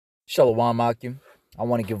Shalom Akim. I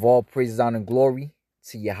want to give all praises, honor, and glory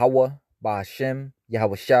to Yahweh, Ba'ashem,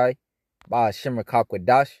 Yahweh Shai, Ba'ashem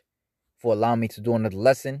Rakakwadash, for allowing me to do another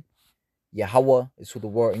lesson. Yahweh is who the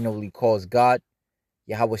world ignorantly calls God.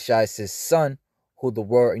 Yahweh Shai is his son, who the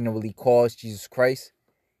world ignorantly calls Jesus Christ,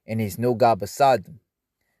 and there is no God beside them.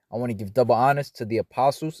 I want to give double honors to the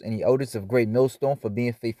apostles and the elders of Great Millstone for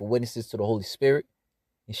being faithful witnesses to the Holy Spirit,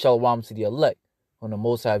 and shalom to the elect, whom the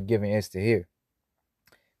Most High have given ears to hear.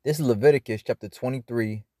 This is Leviticus chapter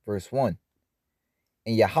 23, verse 1.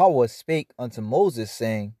 And Yahweh spake unto Moses,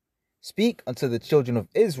 saying, Speak unto the children of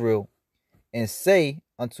Israel, and say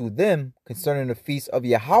unto them concerning the feast of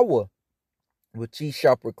Yahweh, which ye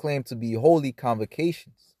shall proclaim to be holy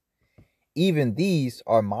convocations. Even these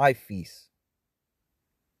are my feasts.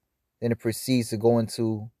 Then he proceeds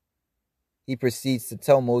to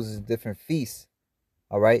tell Moses different feasts,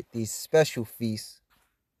 all right? These special feasts,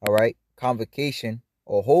 all right? Convocation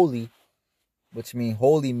or holy, which mean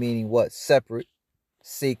holy meaning what? Separate,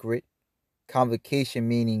 sacred. Convocation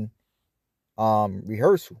meaning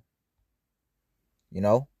rehearsal,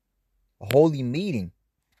 a holy meeting,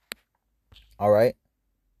 all right,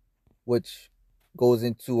 which goes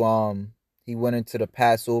into he went into the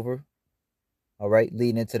Passover, all right,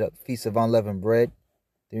 leading into the Feast of Unleavened Bread.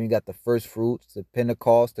 Then you got the first fruits, the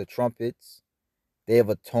Pentecost, the trumpets, Day of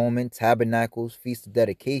Atonement, Tabernacles, Feast of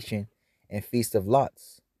Dedication, and Feast of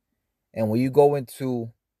Lots. And when you go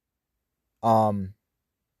into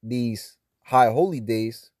these high holy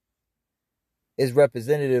days, is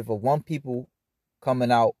representative of one people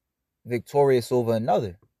coming out victorious over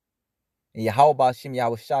another. And Yahweh Ba'ashem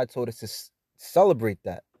Yahweh Shai told us to celebrate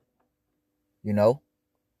that,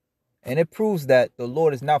 And it proves that the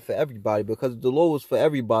Lord is not for everybody, because if the Lord was for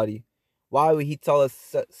everybody, why would he tell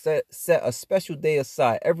us set a special day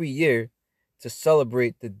aside every year to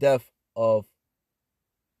celebrate the death of,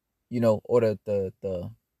 or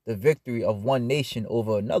the victory of one nation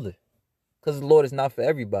over another? Because the Lord is not for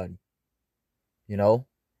everybody,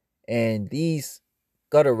 And these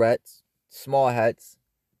gutter rats, small hats,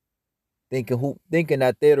 thinking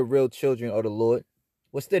that they're the real children of the Lord,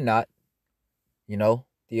 which they're not.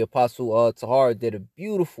 The apostle Tahar did a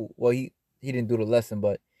beautiful. Well, he didn't do the lesson,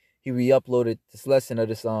 but he re-uploaded this lesson of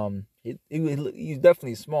this. He's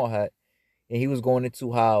definitely a small hat, and he was going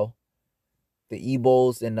into how the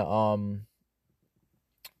Igbos and the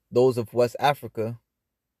those of West Africa,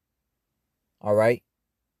 all right,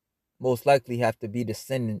 most likely have to be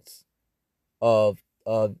descendants of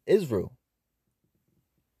Israel,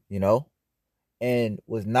 and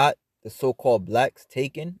was not the so-called blacks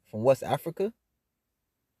taken from West Africa,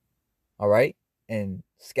 all right, and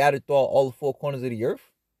scattered throughout all the four corners of the earth.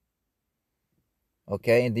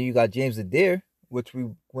 Okay, and then you got James Adair, which we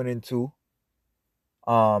went into,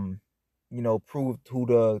 proved who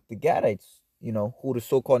the Gadites, who the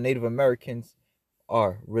so-called Native Americans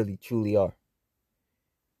really truly are.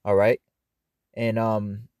 All right, and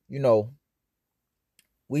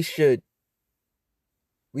we should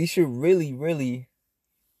really, really,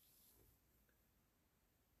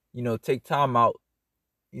 take time out,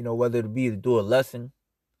 whether it be to do a lesson.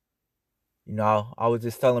 I was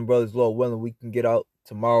just telling brothers, Lord willing, we can get out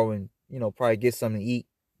tomorrow and, probably get something to eat,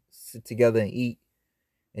 sit together and eat,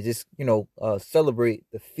 and just, celebrate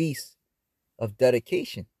the Feast of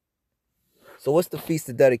Dedication. So what's the Feast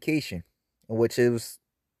of Dedication? Which it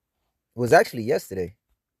was actually yesterday.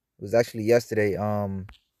 It was actually yesterday.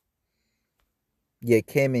 It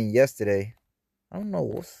came in yesterday. I don't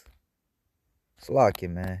know it's lucky,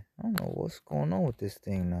 man. I don't know what's going on with this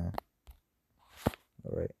thing now.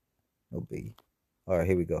 All right. No biggie. All right,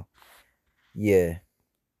 here we go. Yeah.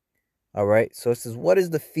 All right. So it says, what is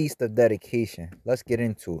the Feast of Dedication? Let's get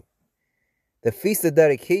into it. The Feast of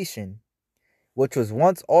Dedication, which was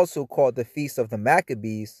once also called the Feast of the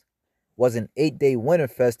Maccabees, was an 8-day winter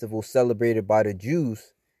festival celebrated by the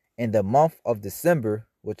Jews in the month of December,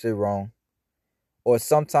 which is wrong, or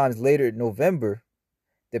sometimes later in November,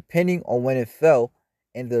 depending on when it fell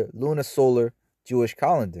in the lunisolar Jewish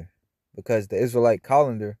calendar, because the Israelite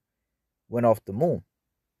calendar went off the moon.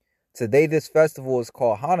 Today, this festival is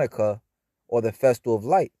called Hanukkah, or the Festival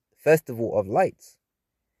of Lights.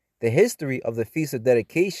 The history of the Feast of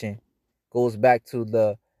Dedication goes back to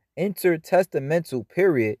the intertestamental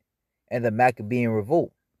period and the Maccabean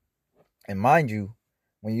Revolt. And mind you,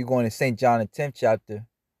 when you go into St. John the 10th chapter,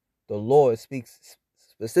 the Lord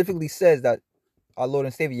specifically says that our Lord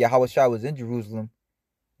and Savior Yahweh Shai was in Jerusalem,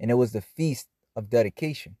 and it was the Feast of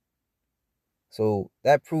Dedication. So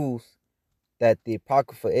that proves that the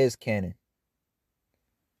Apocrypha is canon.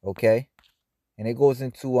 Okay? And it goes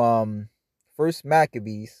into First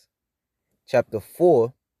Maccabees chapter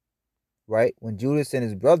 4, right? When Judas and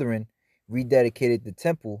his brethren rededicated the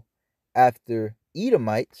temple after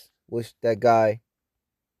Edomites, which that guy,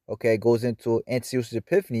 okay, goes into Antiochus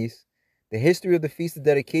Epiphanes, the history of the Feast of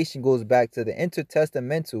Dedication goes back to the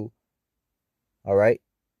intertestamental, all right,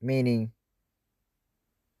 meaning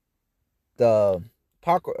the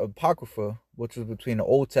Apocrypha, which was between the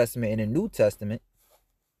Old Testament and the New Testament,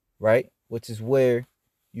 right? Which is where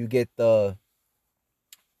you get the,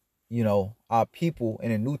 our people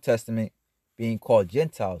in the New Testament being called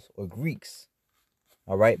Gentiles or Greeks,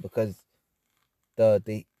 all right, because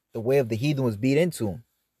the way of the heathen was beat into them.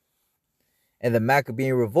 And the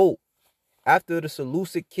Maccabean revolt, after the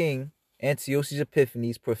Seleucid king Antiochus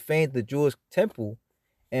Epiphanes profaned the Jewish temple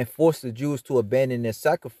and forced the Jews to abandon their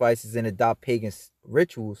sacrifices and adopt pagan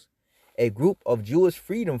rituals, a group of Jewish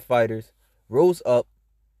freedom fighters rose up,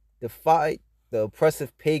 defied the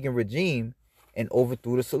oppressive pagan regime, and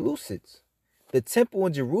overthrew the Seleucids. The temple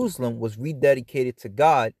in Jerusalem was rededicated to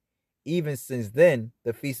God. Even since then,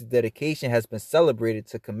 the Feast of Dedication has been celebrated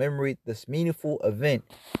to commemorate this meaningful event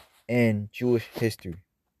in Jewish history.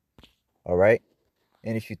 All right?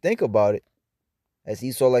 And if you think about it, as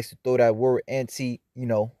Esau likes to throw that word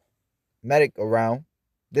medic around,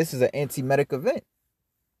 this is an anti-medic event.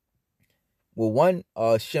 Well, one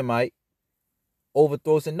Shemite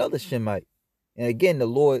overthrows another Shemite. And again, the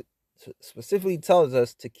Lord specifically tells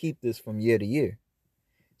us to keep this from year to year.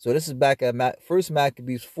 So this is back at First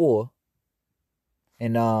Maccabees 4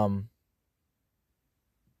 and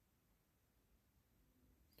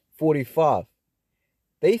 45.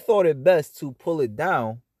 They thought it best to pull it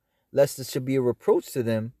down, lest it should be a reproach to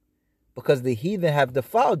them, because the heathen have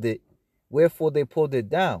defiled it, wherefore they pulled it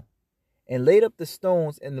down, and laid up the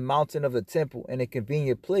stones in the mountain of the temple in a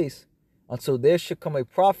convenient place, until there should come a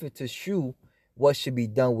prophet to shew what should be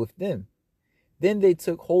done with them. Then they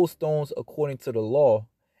took whole stones according to the law,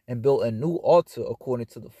 and built a new altar according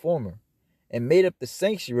to the former, and made up the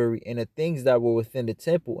sanctuary and the things that were within the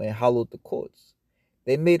temple, and hallowed the courts.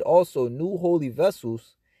 They made also new holy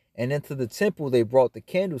vessels, and into the temple they brought the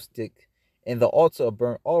candlestick, and the altar of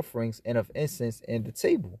burnt offerings, and of incense, and the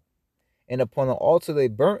table. And upon the altar they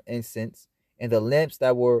burnt incense, and the lamps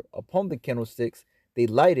that were upon the candlesticks they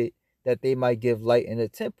lighted, that they might give light in the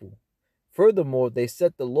temple. Furthermore, they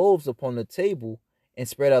set the loaves upon the table, and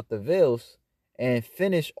spread out the veils, and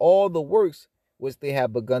finished all the works which they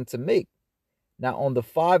had begun to make. Now on the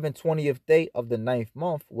 25th day of the 9th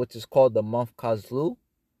month, which is called the month Kazlu,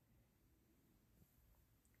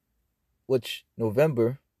 which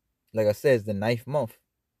November, like I said, is the 9th month.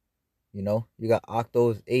 You got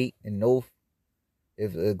Octo's 8 and Nov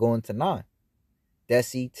is going to 9.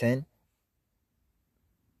 Deci 10.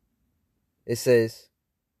 It says,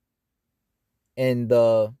 in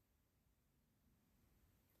the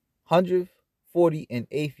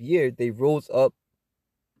 148th year, they rose up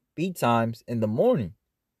betimes in the morning,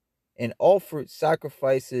 and offered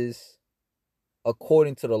sacrifices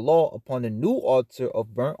according to the law upon the new altar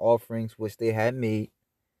of burnt offerings which they had made.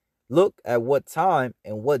 Look at what time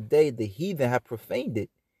and what day the heathen had profaned it,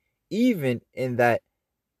 even in that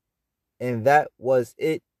was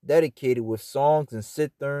it dedicated with songs and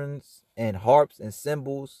citherns and harps and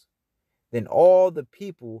cymbals. Then all the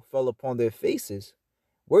people fell upon their faces,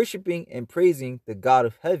 worshiping and praising the God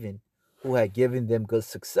of heaven, who had given them good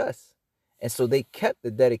success. And so they kept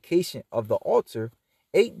the dedication of the altar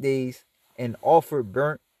 8 days, and offered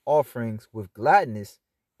burnt offerings with gladness,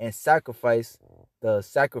 and sacrificed the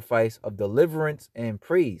sacrifice of deliverance and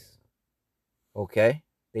praise. Okay?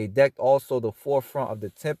 They decked also the forefront of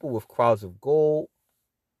the temple with crowds of gold,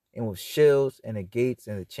 and with shields, and the gates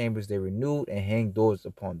and the chambers they renewed, and hanged doors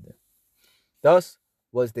upon them. Thus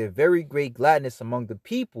was there very great gladness among the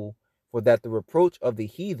people, for that the reproach of the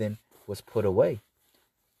heathen was put away.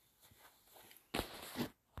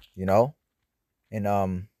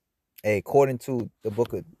 And according to the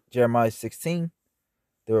book of Jeremiah 16,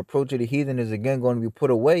 the reproach of the heathen is again going to be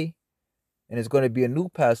put away, and it's going to be a new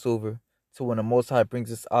Passover to when the Most High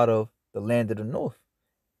brings us out of the land of the north.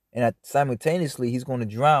 And simultaneously, he's going to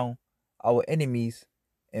drown our enemies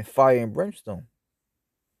in fire and brimstone.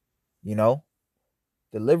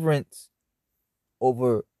 Deliverance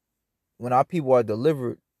over when our people are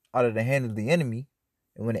delivered out of the hand of the enemy,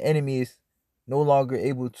 and when the enemy is no longer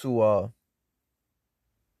able to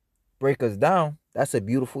break us down, that's a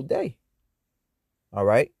beautiful day. All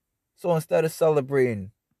right? So instead of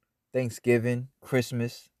celebrating Thanksgiving,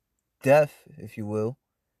 Christmas, death, if you will,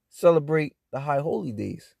 celebrate the high holy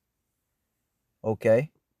days.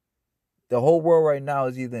 Okay? The whole world right now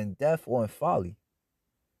is either in death or in folly.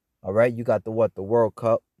 All right? You got the World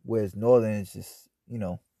Cup, whereas Northern is just,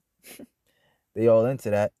 they all into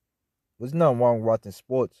that. There's nothing wrong with watching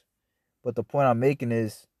sports. But the point I'm making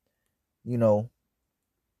is, you know,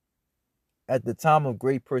 at the time of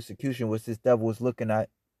great persecution, which this devil was looking at,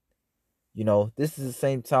 this is the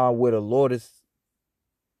same time where the Lord is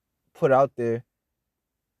put out there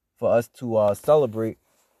for us to celebrate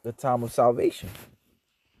the time of salvation.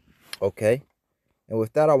 Okay? And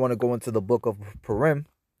with that, I want to go into the book of Purim.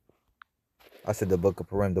 I said the book of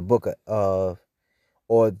Purim, the book of,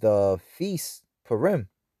 or the feast Purim,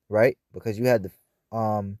 right? Because you had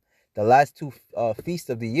the last two feasts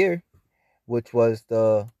of the year, which was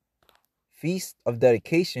the feast of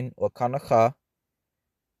dedication or Kanakha,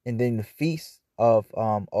 and then the feast of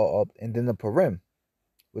and then the Purim,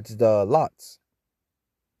 which is the lots.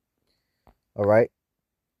 All right.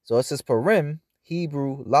 So it says Purim,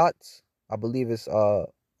 Hebrew lots. I believe it's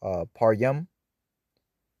Paryam.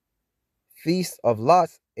 Feast of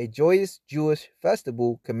Lots, a joyous Jewish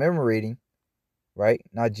festival commemorating, right?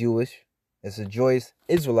 Not Jewish. It's a joyous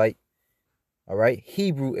Israelite, all right?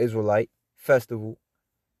 Hebrew Israelite festival.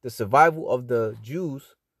 The survival of the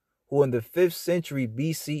Jews who in the 5th century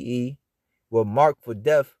BCE were marked for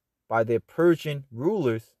death by their Persian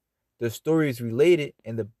rulers. The story is related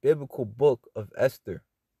in the biblical book of Esther.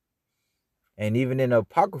 And even in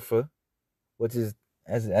Apocrypha, which is,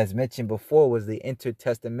 as mentioned before, was the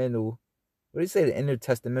intertestamental, what do you say, the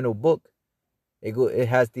intertestamental book? It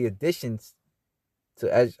has the additions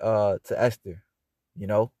to Esther, you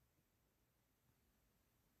know,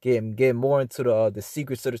 getting more into the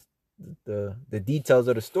secrets of the details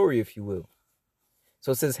of the story, if you will.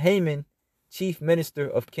 So it says Haman, chief minister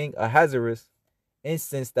of King Ahasuerus,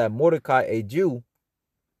 instanced that Mordecai, a Jew,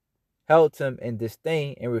 held him in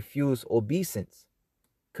disdain and refused obeisance,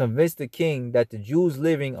 convinced the king that the Jews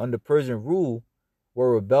living under Persian rule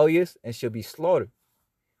were rebellious and should be slaughtered.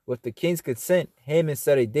 With the king's consent, Haman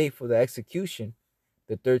set a date for the execution,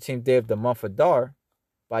 the 13th day of the month Adar,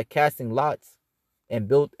 by casting lots, and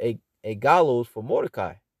built a gallows for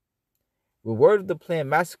Mordecai. When word of the planned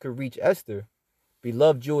massacre reached Esther,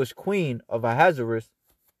 beloved Jewish queen of Ahasuerus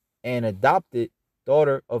and adopted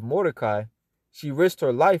daughter of Mordecai, she risked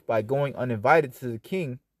her life by going uninvited to the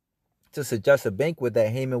king to suggest a banquet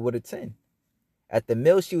that Haman would attend. At the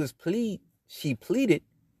meal, she pleaded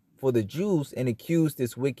for the Jews and accused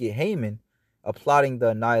this wicked Haman of plotting the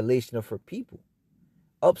annihilation of her people.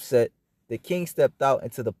 Upset, the king stepped out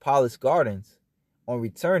into the palace gardens. On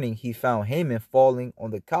returning, he found Haman falling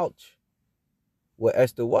on the couch where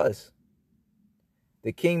Esther was.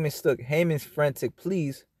 The king mistook Haman's frantic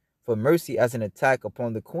pleas for mercy as an attack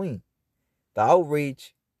upon the queen. The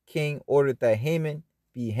outraged king ordered that Haman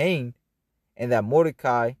be hanged and that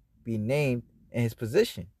Mordecai be named in his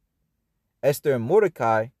position. Esther and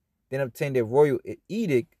Mordecai then obtained a royal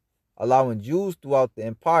edict allowing Jews throughout the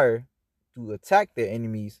empire to attack their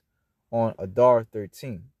enemies on Adar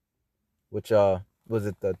 13, which was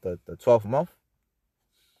it the 12th month?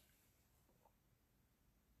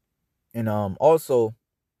 And also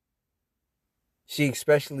she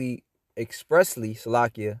expressly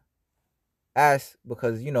Salakia asked,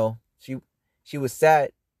 because she was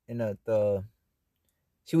sad in the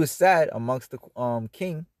she was sad amongst the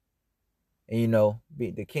king, and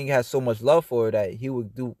the king has so much love for her that he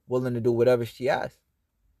would willing to do whatever she asked.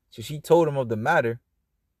 So she told him of the matter,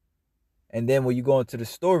 and then when you go into the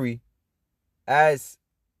story, as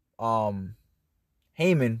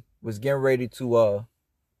Haman was getting ready to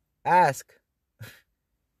ask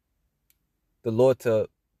the Lord to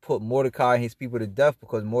put Mordecai and his people to death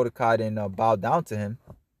because Mordecai didn't bow down to him.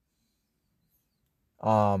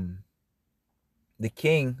 The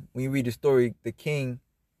king, when you read the story, the king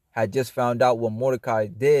had just found out what Mordecai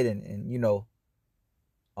did, and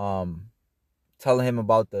telling him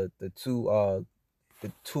about the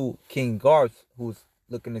two king guards who was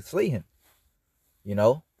looking to slay him.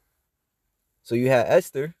 So you had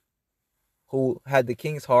Esther, who had the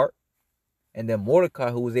king's heart, and then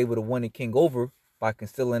Mordecai, who was able to win the king over by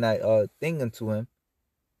concealing that thing into him.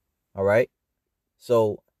 All right.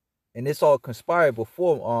 So, and this all conspired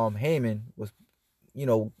before Haman was,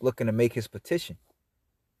 looking to make his petition.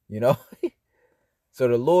 So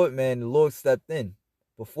the Lord stepped in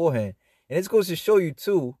beforehand. And this goes to show you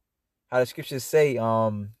too how the scriptures say,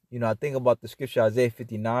 I think about the scripture Isaiah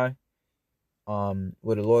 59,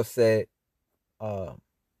 where the Lord said, what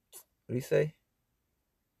did he say?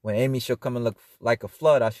 When enemy shall come and look like a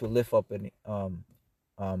flood, I shall lift up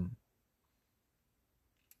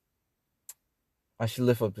I should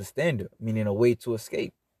lift up the standard, meaning a way to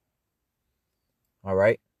escape. All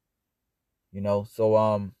right.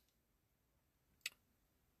 So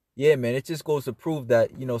yeah, man, it just goes to prove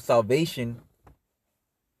that, salvation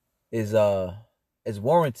is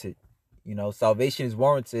warranted. You know, salvation is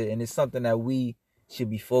warranted, and it's something that we should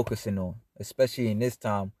be focusing on, especially in this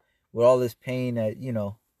time with all this pain that,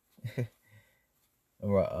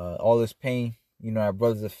 all this pain, our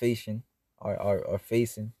brothers are facing, are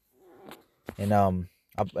facing. And I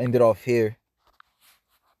ended off here.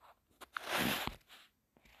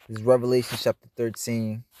 This is Revelation chapter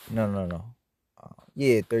 13. No.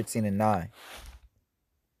 Yeah, 13 and 9.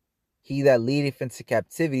 He that leadeth into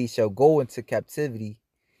captivity shall go into captivity.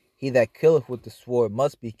 He that killeth with the sword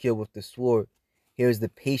must be killed with the sword. Here is the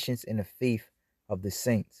patience and the faith of the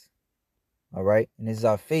saints. All right. And this is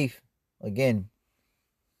our faith, again,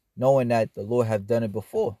 knowing that the Lord have done it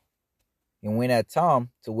before. And when that time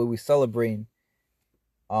to where we celebrating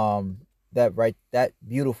that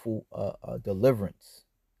beautiful deliverance.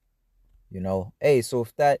 Hey, so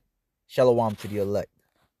if that, shalom to the elect.